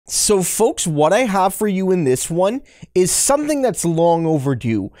So folks, what I have for you in this one is something that's long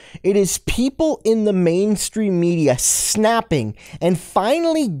overdue. It is people in the mainstream media snapping and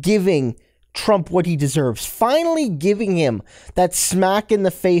finally giving Trump what he deserves, finally giving him that smack in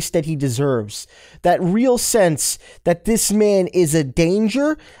the face that he deserves, that real sense that this man is a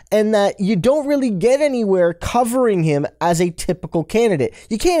danger and that you don't really get anywhere covering him as a typical candidate.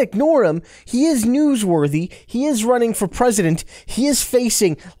 You can't ignore him. He is newsworthy. He is running for president. He is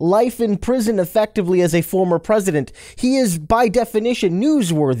facing life in prison effectively as a former president. He is by definition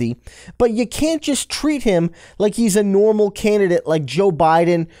newsworthy, but you can't just treat him like he's a normal candidate like Joe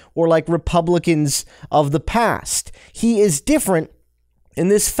Biden or like Republicans of the past. He is different. And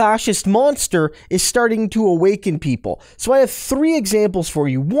this fascist monster is starting to awaken people. So I have 3 examples for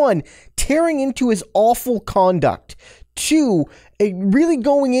you. 1, tearing into his awful conduct. 2, really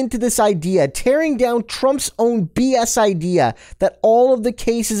going into this idea, tearing down Trump's own BS idea that all of the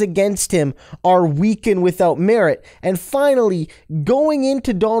cases against him are weak and without merit. And finally, going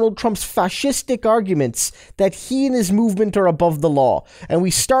into Donald Trump's fascistic arguments that he and his movement are above the law. And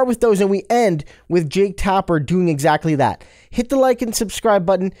we start with those and we end with Jake Tapper doing exactly that. Hit the like and subscribe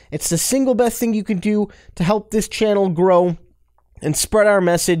button. It's the single best thing you can do to help this channel grow and spread our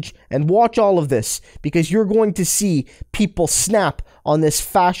message, and watch all of this because you're going to see people snap on this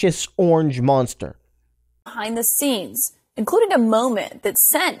fascist orange monster. Behind the scenes, including a moment that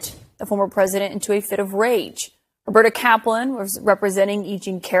sent the former president into a fit of rage. Roberta Kaplan was representing E.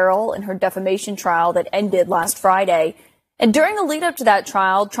 Jean Carroll in her defamation trial that ended last Friday. And during the lead up to that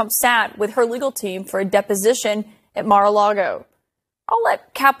trial, Trump sat with her legal team for a deposition at Mar-a-Lago. I'll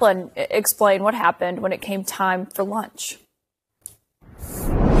let Kaplan explain what happened when it came time for lunch.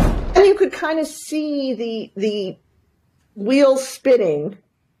 And you could kind of see the wheels spinning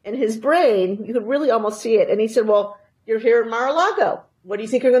in his brain. You could really almost see it. And he said, well, you're here at Mar-a-Lago. What do you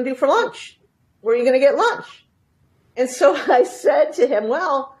think you're going to do for lunch? Where are you going to get lunch? And so I said to him,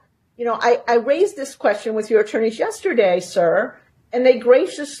 well, you know, I raised this question with your attorneys yesterday, sir, and they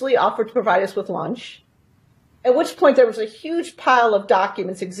graciously offered to provide us with lunch. At which point there was a huge pile of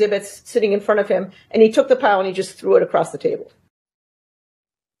documents, exhibits sitting in front of him, and he took the pile and he just threw it across the table.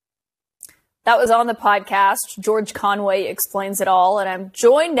 That was on the podcast. George Conway explains it all, and I'm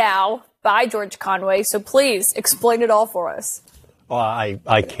joined now by George Conway, so please explain it all for us. Well,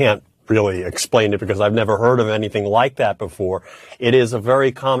 I can't really explain it because I've never heard of anything like that before. It is a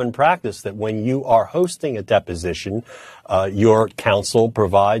very common practice that when you are hosting a deposition, your counsel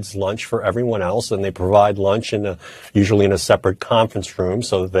provides lunch for everyone else, and they provide lunch usually in a separate conference room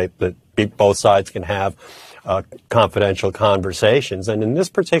so that both sides can have confidential conversations. And in this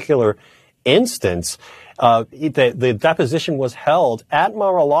particular instance, the deposition was held at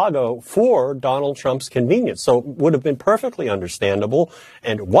Mar-a-Lago for Donald Trump's convenience. So it would have been perfectly understandable,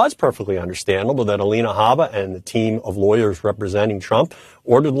 and it was perfectly understandable, that Alina Habba and the team of lawyers representing Trump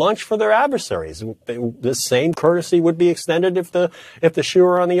ordered lunch for their adversaries. The same courtesy would be extended if the shoe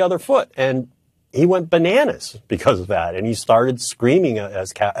were on the other foot. And he went bananas because of that, and he started screaming,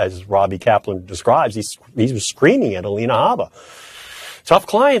 as Robbie Kaplan describes. He was screaming at Alina Habba. Tough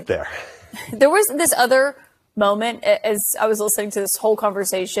client there. There was this other moment as I was listening to this whole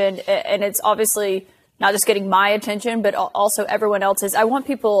conversation, and it's obviously not just getting my attention, but also everyone else's. I want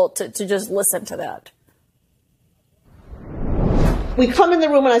people to just listen to that. We come in the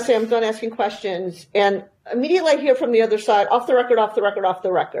room and I say, I'm done asking questions. And immediately I hear from the other side, off the record, off the record, off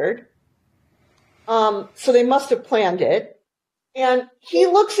the record. So they must have planned it. And he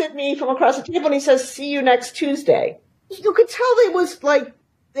looks at me from across the table and he says, see you next Tuesday. You could tell it was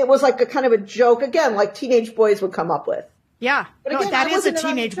like a kind of a joke, again, like teenage boys would come up with. Yeah, but again, no, that is a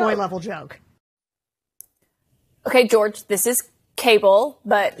teenage boy level joke. Okay, George, this is cable,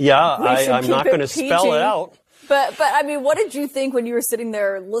 but yeah, I'm not going to spell it out. But I mean, what did you think when you were sitting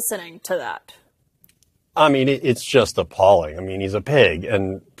there listening to that? I mean, it's just appalling. I mean, he's a pig,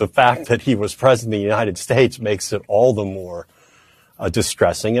 and the fact that he was president of the United States makes it all the more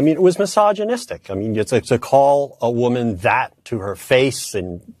distressing. I mean, it was misogynistic. I mean, to call a woman that to her face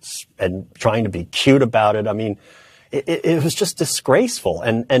and trying to be cute about it. I mean, it was just disgraceful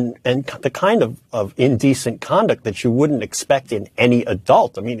and the kind of indecent conduct that you wouldn't expect in any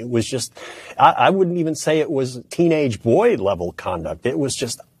adult. I mean, it was just, I wouldn't even say it was teenage boy level conduct. It was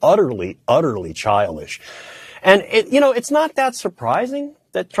just utterly, utterly childish. And it's not that surprising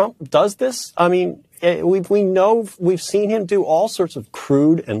that Trump does this. I mean, we've seen him do all sorts of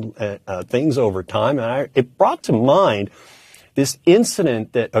crude and things over time. And it brought to mind this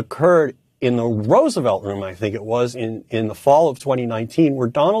incident that occurred in the Roosevelt room, I think it was, in the fall of 2019, where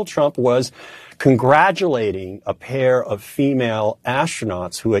Donald Trump was congratulating a pair of female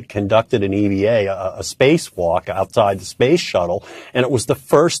astronauts who had conducted an EVA, a spacewalk outside the space shuttle, and it was the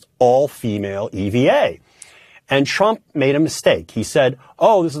first all-female EVA. And Trump made a mistake. He said,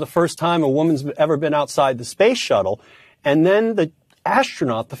 oh, this is the first time a woman's ever been outside the space shuttle. And then the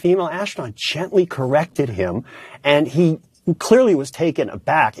astronaut, the female astronaut, gently corrected him, and he clearly was taken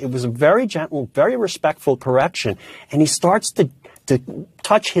aback. It was a very gentle, very respectful correction, and he starts to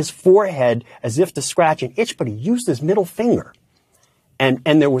touch his forehead as if to scratch an itch, but he used his middle finger. And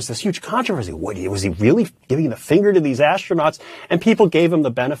there was this huge controversy. Was he really giving the finger to these astronauts? And people gave him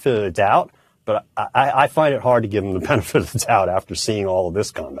the benefit of the doubt, but I find it hard to give him the benefit of the doubt after seeing all of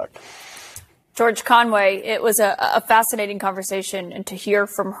this conduct. George Conway, it was a fascinating conversation, and to hear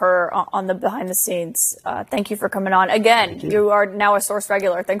from her on the behind the scenes. Thank you for coming on. Again, you are now a Source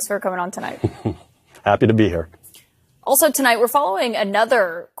regular. Thanks for coming on tonight. Happy to be here. Also tonight, we're following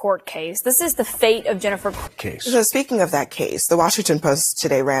another court case. This is the fate of Jennifer case. So speaking of that case, the Washington Post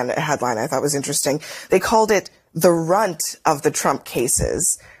today ran a headline I thought was interesting. They called it the runt of the Trump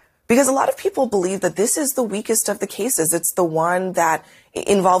cases, because a lot of people believe that this is the weakest of the cases. It's the one that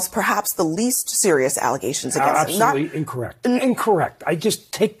involves perhaps the least serious allegations against him. Absolutely incorrect. Incorrect. I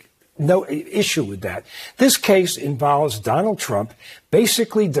just take no issue with that. This case involves Donald Trump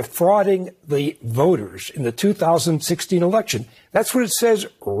basically defrauding the voters in the 2016 election. That's what it says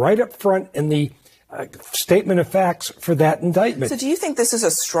right up front in the statement of facts for that indictment. So do you think this is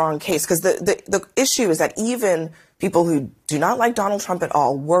a strong case? Because the issue is that even people who do not like Donald Trump at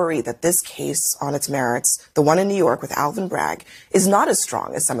all worry that this case on its merits, the one in New York with Alvin Bragg, is not as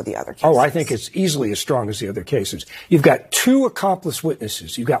strong as some of the other cases. Oh, I think it's easily as strong as the other cases. You've got two accomplice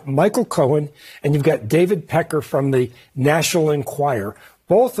witnesses. You've got Michael Cohen and you've got David Pecker from the National Enquirer,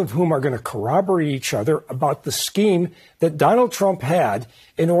 both of whom are going to corroborate each other about the scheme that Donald Trump had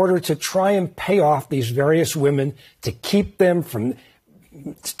in order to try and pay off these various women to keep them from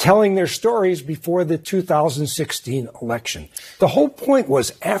telling their stories before the 2016 election. The whole point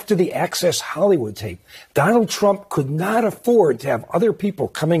was, after the Access Hollywood tape, Donald Trump could not afford to have other people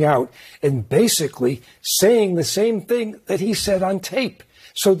coming out and basically saying the same thing that he said on tape.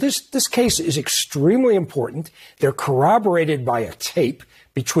 So this case is extremely important. They're corroborated by a tape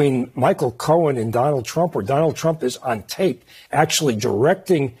between Michael Cohen and Donald Trump, where Donald Trump is on tape actually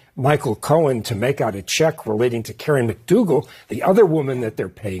directing Michael Cohen to make out a check relating to Karen McDougal, the other woman that they're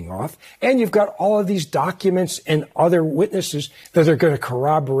paying off. And you've got all of these documents and other witnesses that are going to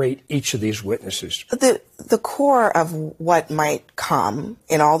corroborate each of these witnesses. The core of what might come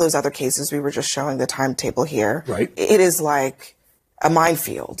in all those other cases, we were just showing the timetable here. Right. It is like a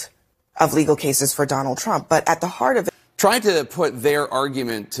minefield of legal cases for Donald Trump. But at the heart of it, trying to put their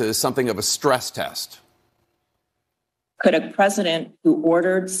argument to something of a stress test. Could a president who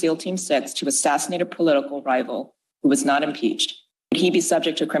ordered SEAL Team 6 to assassinate a political rival who was not impeached, would he be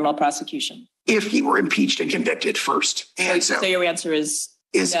subject to criminal prosecution? If he were impeached and convicted first. And so your answer is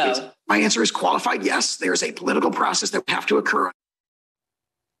no. My answer is qualified yes. There's a political process that would have to occur.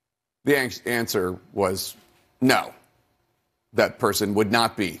 The answer was no. That person would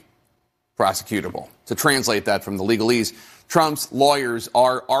not be prosecutable. To translate that from the legalese, Trump's lawyers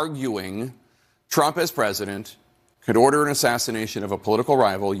are arguing Trump as president could order an assassination of a political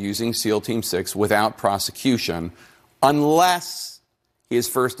rival using SEAL Team 6 without prosecution unless he is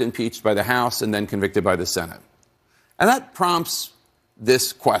first impeached by the House and then convicted by the Senate. And that prompts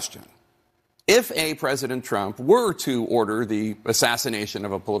this question. If a President Trump were to order the assassination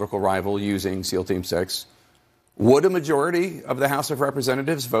of a political rival using SEAL Team 6, would a majority of the House of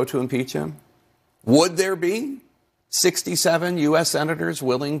Representatives vote to impeach him? Would there be 67 U.S. senators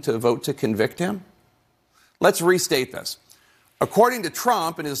willing to vote to convict him? Let's restate this. According to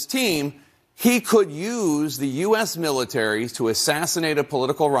Trump and his team, he could use the U.S. military to assassinate a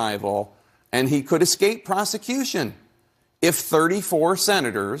political rival, and he could escape prosecution if 34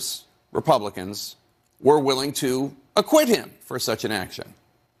 senators, Republicans, were willing to acquit him for such an action.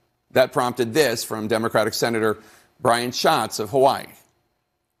 That prompted this from Democratic Senator Brian Schatz of Hawaii.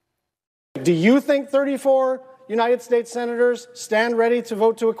 Do you think 34 United States senators stand ready to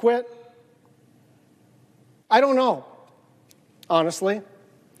vote to acquit? I don't know, honestly.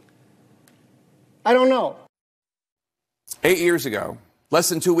 I don't know. 8 years ago, less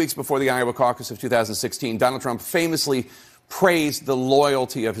than 2 weeks before the Iowa caucus of 2016, Donald Trump famously praised the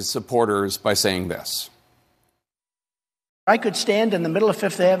loyalty of his supporters by saying this. I could stand in the middle of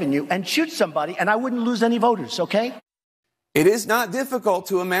Fifth Avenue and shoot somebody, and I wouldn't lose any voters, okay? It is not difficult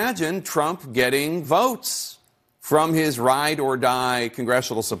to imagine Trump getting votes from his ride-or-die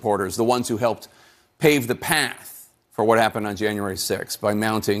congressional supporters, the ones who helped pave the path for what happened on January 6th by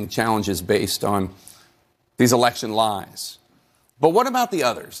mounting challenges based on these election lies. But what about the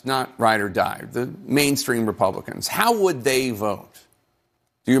others, not ride-or-die, the mainstream Republicans? How would they vote?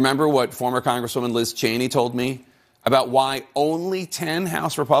 Do you remember what former Congresswoman Liz Cheney told me about why only 10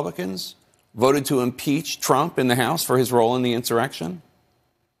 House Republicans voted to impeach Trump in the House for his role in the insurrection?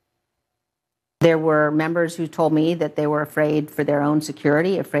 There were members who told me that they were afraid for their own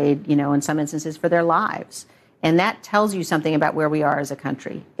security, afraid, in some instances, for their lives. And that tells you something about where we are as a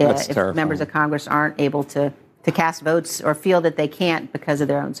country. That's if terrifying. Members of Congress aren't able to cast votes or feel that they can't because of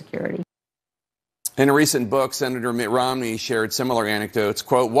their own security. In a recent book, Senator Mitt Romney shared similar anecdotes.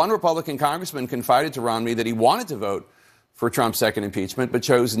 Quote, one Republican congressman confided to Romney that he wanted to vote for Trump's second impeachment, but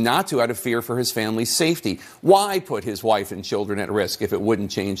chose not to out of fear for his family's safety. Why put his wife and children at risk if it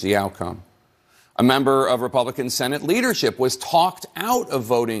wouldn't change the outcome? A member of Republican Senate leadership was talked out of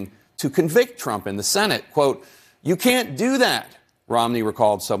voting to convict Trump in the Senate. Quote, you can't do that, Romney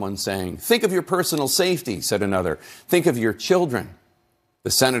recalled someone saying. Think of your personal safety, said another. Think of your children. The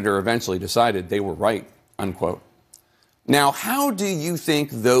senator eventually decided they were right, unquote. Now, how do you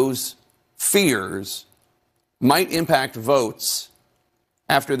think those fears might impact votes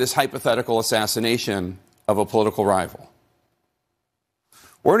after this hypothetical assassination of a political rival?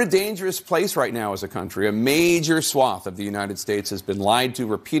 We're in a dangerous place right now as a country. A major swath of the United States has been lied to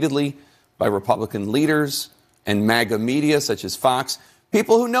repeatedly by Republican leaders and MAGA media such as Fox,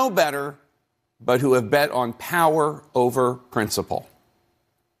 people who know better, but who have bet on power over principle.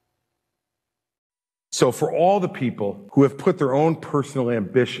 So for all the people who have put their own personal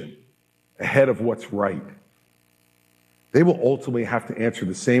ambition ahead of what's right, they will ultimately have to answer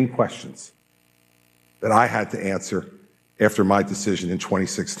the same questions that I had to answer after my decision in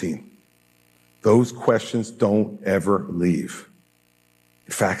 2016. Those questions don't ever leave.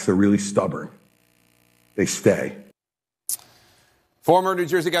 In fact, they're really stubborn. They stay. Former New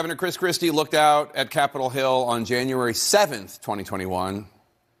Jersey Governor Chris Christie looked out at Capitol Hill on January 7th, 2021,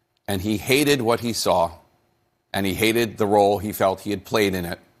 and he hated what he saw, and he hated the role he felt he had played in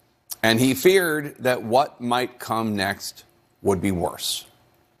it, and he feared that what might come next would be worse.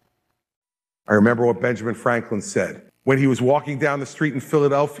 I remember what Benjamin Franklin said when he was walking down the street in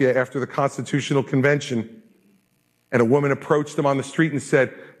Philadelphia after the Constitutional Convention, and a woman approached him on the street and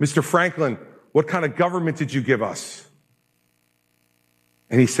said, Mr. Franklin, what kind of government did you give us?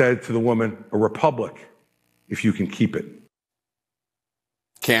 And he said to the woman, a republic, if you can keep it.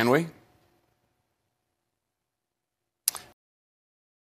 Can we?